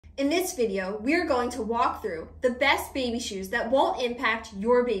In this video, we're going to walk through the best baby shoes that won't impact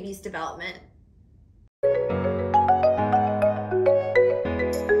your baby's development.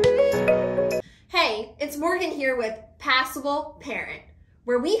 Hey, it's Morgan here with Passable Parent,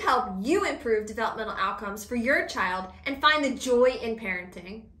 where we help you improve developmental outcomes for your child and find the joy in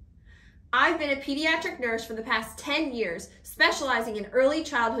parenting. I've been a pediatric nurse for the past 10 years, specializing in early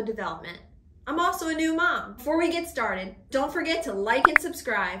childhood development. I'm also a new mom. Before we get started, don't forget to like and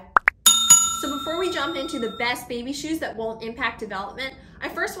subscribe. So before we jump into the best baby shoes that won't impact development, I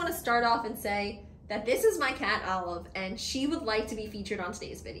first want to start off and say that this is my cat Olive, and she would like to be featured on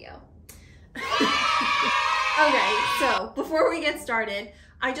today's video. Okay, so before we get started,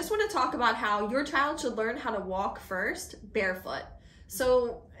 I just want to talk about how your child should learn how to walk first barefoot.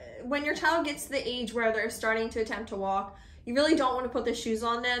 So when your child gets to the age where they're starting to attempt to walk, you really don't want to put the shoes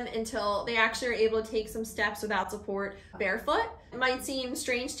on them until they actually are able to take some steps without support barefoot. It might seem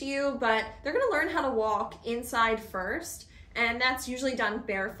strange to you, but they're going to learn how to walk inside first, and that's usually done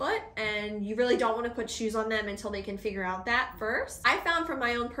barefoot, and you really don't want to put shoes on them until they can figure out that first. I found from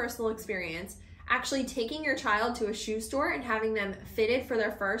my own personal experience, actually taking your child to a shoe store and having them fitted for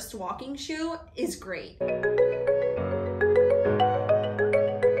their first walking shoe is great.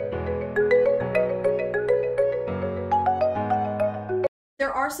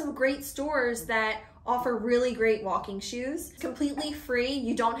 There are some great stores that offer really great walking shoes. Completely free,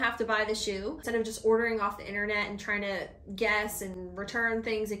 you don't have to buy the shoe. Instead of just ordering off the internet and trying to guess and return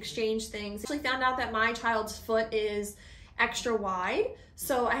things, exchange things. I actually found out that my child's foot is extra wide,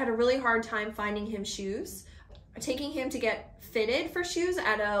 so I had a really hard time finding him shoes. Taking him to get fitted for shoes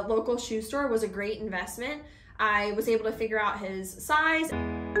at a local shoe store was a great investment. I was able to figure out his size.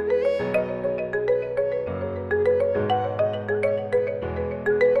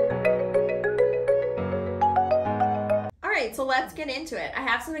 So let's get into it. I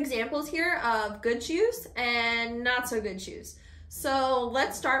have some examples here of good shoes and not so good shoes. So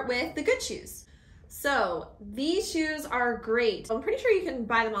let's start with the good shoes. So these shoes are great. I'm pretty sure you can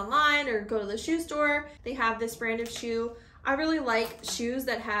buy them online or go to the shoe store. They have this brand of shoe. I really like shoes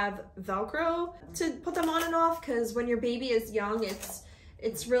that have Velcro to put them on and off, because when your baby is young,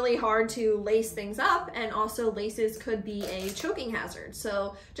 it's really hard to lace things up, and also laces could be a choking hazard.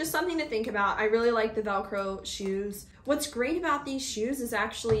 So just something to think about. I really like the Velcro shoes. What's great about these shoes is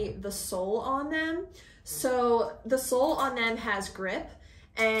actually the sole on them. So the sole on them has grip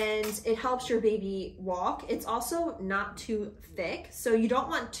and it helps your baby walk. It's also not too thick, so you don't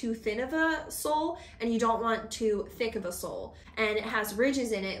want too thin of a sole and you don't want too thick of a sole. And it has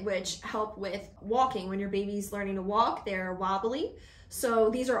ridges in it which help with walking. When your baby's learning to walk, they're wobbly. So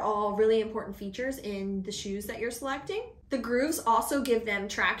these are all really important features in the shoes that you're selecting. The grooves also give them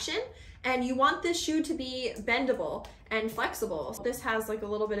traction, and you want this shoe to be bendable and flexible. This has like a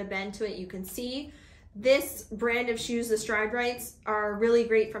little bit of bend to it, you can see. This brand of shoes, the Stride Rites, are really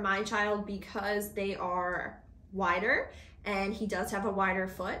great for my child because they are wider, and he does have a wider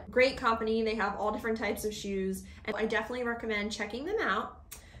foot. Great company, they have all different types of shoes, and I definitely recommend checking them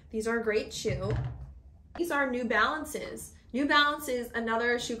out. These are a great shoe. These are New Balances. New Balance is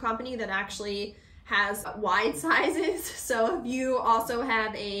another shoe company that actually has wide sizes. So if you also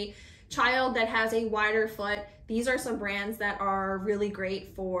have a child that has a wider foot, these are some brands that are really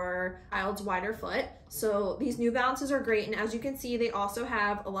great for child's wider foot. So these New Balances are great, and as you can see, they also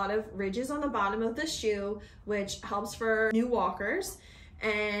have a lot of ridges on the bottom of the shoe, which helps for new walkers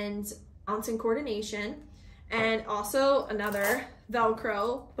and balance and coordination. And also another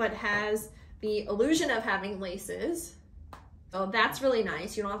Velcro, but has the illusion of having laces. So that's really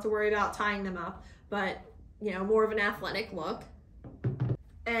nice. You don't have to worry about tying them up, but you know, more of an athletic look.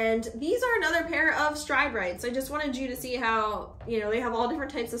 And these are another pair of Stride Rites. I just wanted you to see how, you know, they have all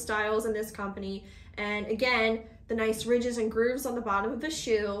different types of styles in this company. And again, the nice ridges and grooves on the bottom of the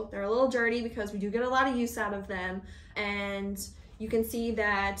shoe. They're a little dirty because we do get a lot of use out of them. And you can see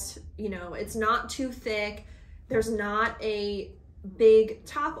that, you know, it's not too thick. There's not a big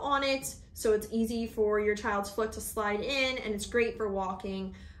top on it, so it's easy for your child's foot to slide in, and it's great for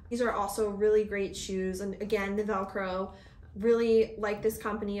walking. These are also really great shoes, and again, the Velcro, really like this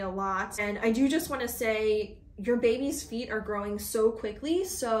company a lot. And I do just want to say, your baby's feet are growing so quickly,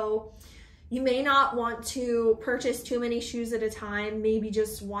 so you may not want to purchase too many shoes at a time, maybe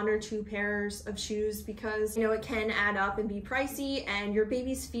just 1 or 2 pairs of shoes, because you know, it can add up and be pricey, and your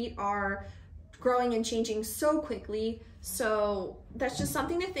baby's feet are growing and changing so quickly. So that's just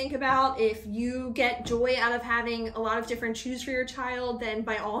something to think about. If you get joy out of having a lot of different shoes for your child, then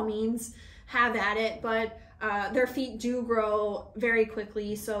by all means have at it, but their feet do grow very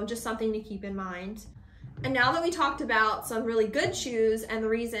quickly, so just something to keep in mind. And now that we talked about some really good shoes and the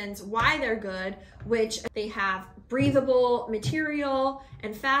reasons why they're good, which they have breathable material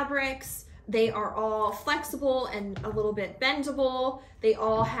and fabrics, they are all flexible and a little bit bendable. They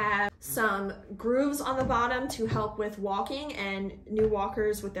all have some grooves on the bottom to help with walking and new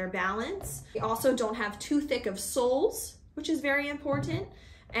walkers with their balance. They also don't have too thick of soles, which is very important.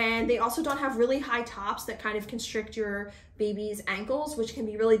 And they also don't have really high tops that kind of constrict your baby's ankles, which can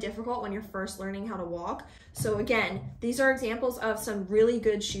be really difficult when you're first learning how to walk. So again, these are examples of some really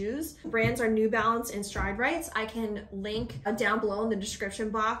good shoes. Brands are New Balance and Stride Rites. I can link down below in the description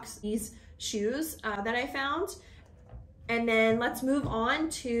box these shoes that I found. And then let's move on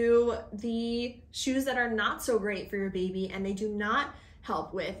to the shoes that are not so great for your baby and they do not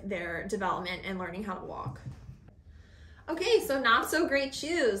help with their development and learning how to walk. Okay, so not so great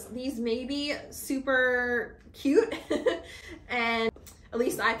shoes. These may be super cute and at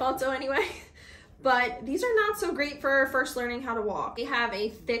least I thought so anyway, but these are not so great for first learning how to walk. They have a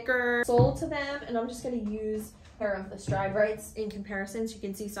thicker sole to them, and I'm just gonna use a pair of the Stride Rites in comparison so you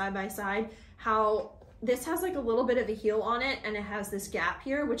can see side by side how this has like a little bit of a heel on it and it has this gap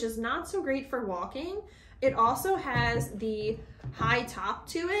here, which is not so great for walking. It also has the high top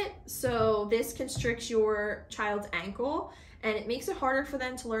to it, so this constricts your child's ankle and it makes it harder for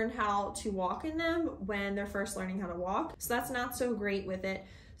them to learn how to walk in them when they're first learning how to walk. So that's not so great with it.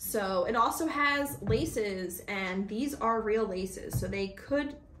 So it also has laces, and these are real laces, so they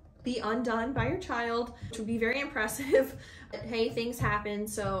could be undone by your child, which would be very impressive. Hey, things happen,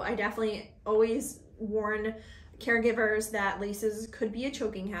 so I definitely always warn caregivers that laces could be a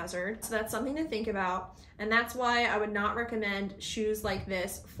choking hazard. So that's something to think about. And that's why I would not recommend shoes like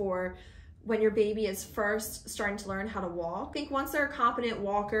this for when your baby is first starting to learn how to walk. I think once they're a competent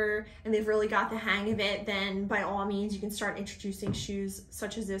walker and they've really got the hang of it, then by all means you can start introducing shoes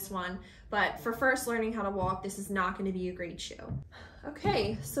such as this one. But for first learning how to walk, this is not going to be a great shoe.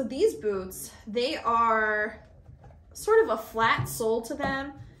 Okay, so these boots, they are sort of a flat sole to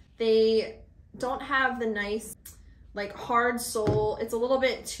them. They don't have the nice like hard sole. It's a little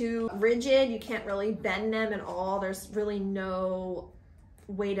bit too rigid. You can't really bend them at all. There's really no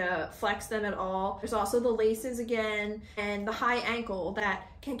way to flex them at all. There's also the laces again and the high ankle that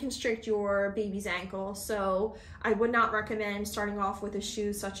can constrict your baby's ankle. So I would not recommend starting off with a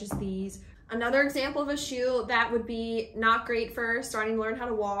shoe such as these. Another example of a shoe that would be not great for starting to learn how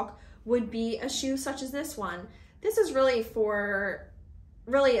to walk would be a shoe such as this one. This is really for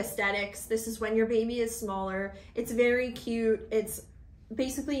aesthetics. This is when your baby is smaller. It's very cute. It's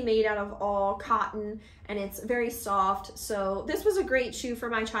basically made out of all cotton and it's very soft. So this was a great shoe for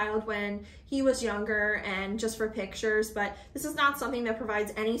my child when he was younger and just for pictures, but this is not something that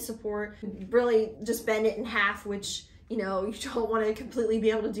provides any support. Really just bend it in half, which you know, you don't want to completely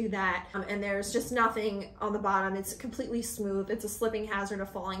be able to do that. And there's just nothing on the bottom. It's completely smooth. It's a slipping hazard, a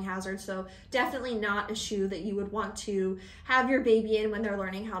falling hazard. So definitely not a shoe that you would want to have your baby in when they're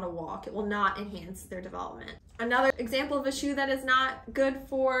learning how to walk. It will not enhance their development. Another example of a shoe that is not good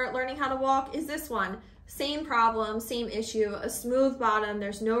for learning how to walk is this one. Same problem, same issue, a smooth bottom.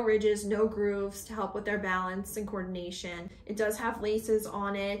 There's no ridges, no grooves to help with their balance and coordination. It does have laces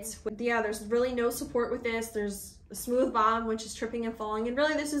on it. Yeah, there's really no support with this. There's a smooth bottom, which is tripping and falling. And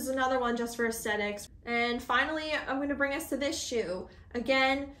really this is another one just for aesthetics. And finally, I'm gonna bring us to this shoe.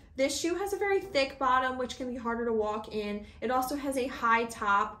 Again, this shoe has a very thick bottom, which can be harder to walk in. It also has a high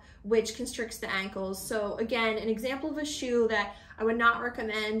top, which constricts the ankles. So again, an example of a shoe that I would not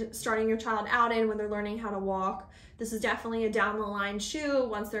recommend starting your child out in when they're learning how to walk. This is definitely a down the line shoe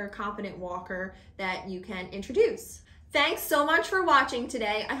once they're a competent walker that you can introduce. Thanks so much for watching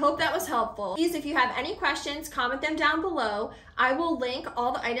today. I hope that was helpful. Please, if you have any questions, comment them down below. I will link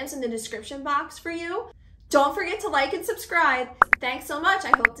all the items in the description box for you. Don't forget to like and subscribe. Thanks so much. I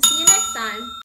hope to see you next time.